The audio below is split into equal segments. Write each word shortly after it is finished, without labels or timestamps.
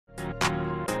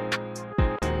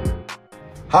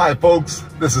Hi folks,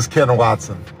 this is Ken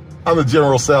Watson. I'm the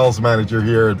General Sales Manager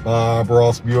here at Bob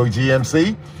Ross Buick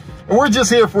GMC, and we're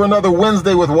just here for another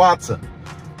Wednesday with Watson.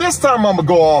 This time I'm gonna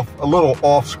go a little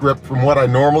off script from what I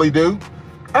normally do.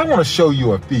 I wanna show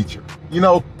you a feature. You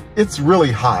know, it's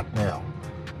really hot now.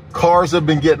 Cars have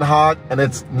been getting hot and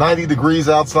it's 90 degrees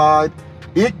outside.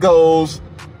 It goes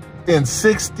in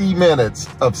 60 minutes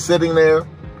of sitting there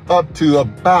up to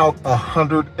about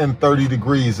 130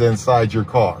 degrees inside your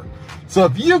car. So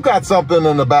if you've got something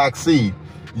in the back seat,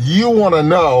 you want to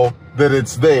know that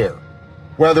it's there.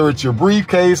 Whether it's your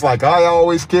briefcase like I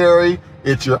always carry,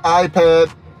 it's your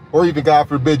iPad, or even God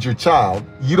forbid your child,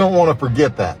 you don't want to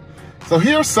forget that. So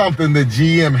here's something that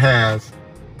GM has,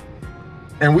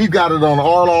 and we've got it on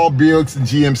all Buicks and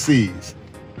GMCs.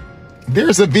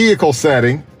 There's a vehicle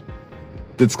setting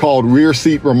that's called rear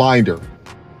seat reminder.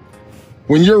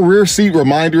 When your rear seat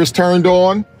reminder is turned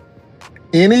on,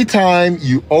 anytime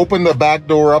you open the back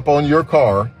door up on your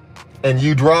car and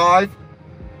you drive,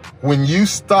 when you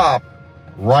stop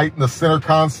right in the center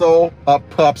console, up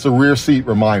pops a rear seat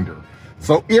reminder.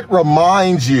 So it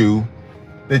reminds you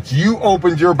that you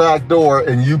opened your back door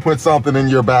and you put something in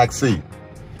your back seat.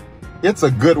 It's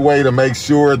a good way to make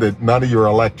sure that none of your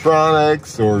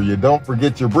electronics, or you don't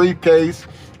forget your briefcase,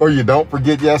 or you don't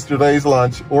forget yesterday's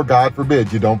lunch, or God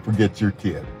forbid, you don't forget your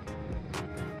kid.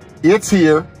 It's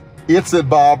here. It's at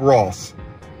Bob Ross.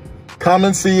 Come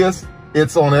and see us.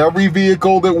 It's on every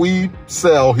vehicle that we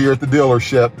sell here at the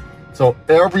dealership. So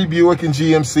every Buick and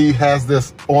GMC has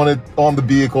this on the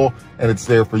vehicle, and it's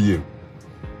there for you.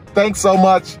 Thanks so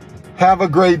much. Have a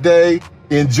great day.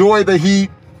 Enjoy the heat.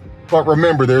 But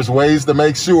remember, there's ways to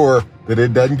make sure that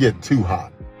it doesn't get too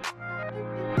hot.